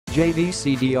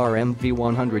JVC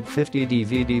DRMV150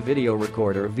 DVD video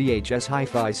recorder VHS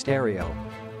Hi-Fi stereo.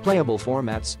 Playable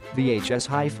formats, VHS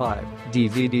Hi-Fi,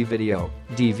 DVD video,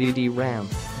 DVD RAM,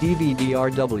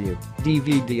 DVD-RW,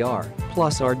 DVD-R,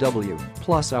 plus RW,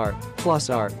 plus R, plus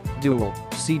R, dual,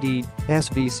 CD,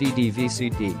 SVCD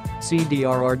VCD,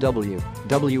 CDR-RW,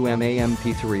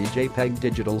 WMA-MP3 JPEG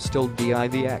digital still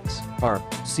DivX, R,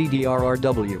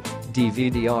 CDR-RW,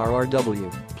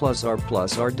 DVD-RW, plus R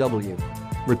plus RW.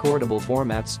 Recordable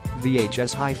formats,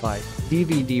 VHS Hi-Fi,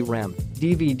 DVD RAM,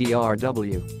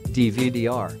 DVD-RW,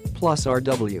 DVD-R, plus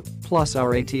RW, plus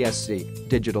R ATSC,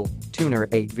 digital, tuner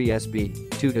 8 VSB,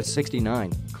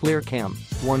 2:69, clear cam,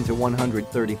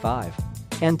 1:135.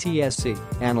 NTSC,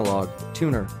 analog,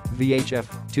 tuner, VHF,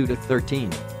 2:13,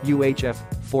 UHF,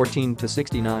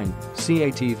 14:69,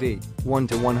 CATV,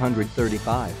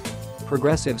 1:135.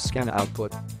 Progressive scan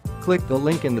output. Click the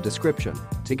link in the description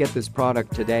to get this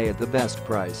product today at the best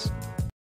price.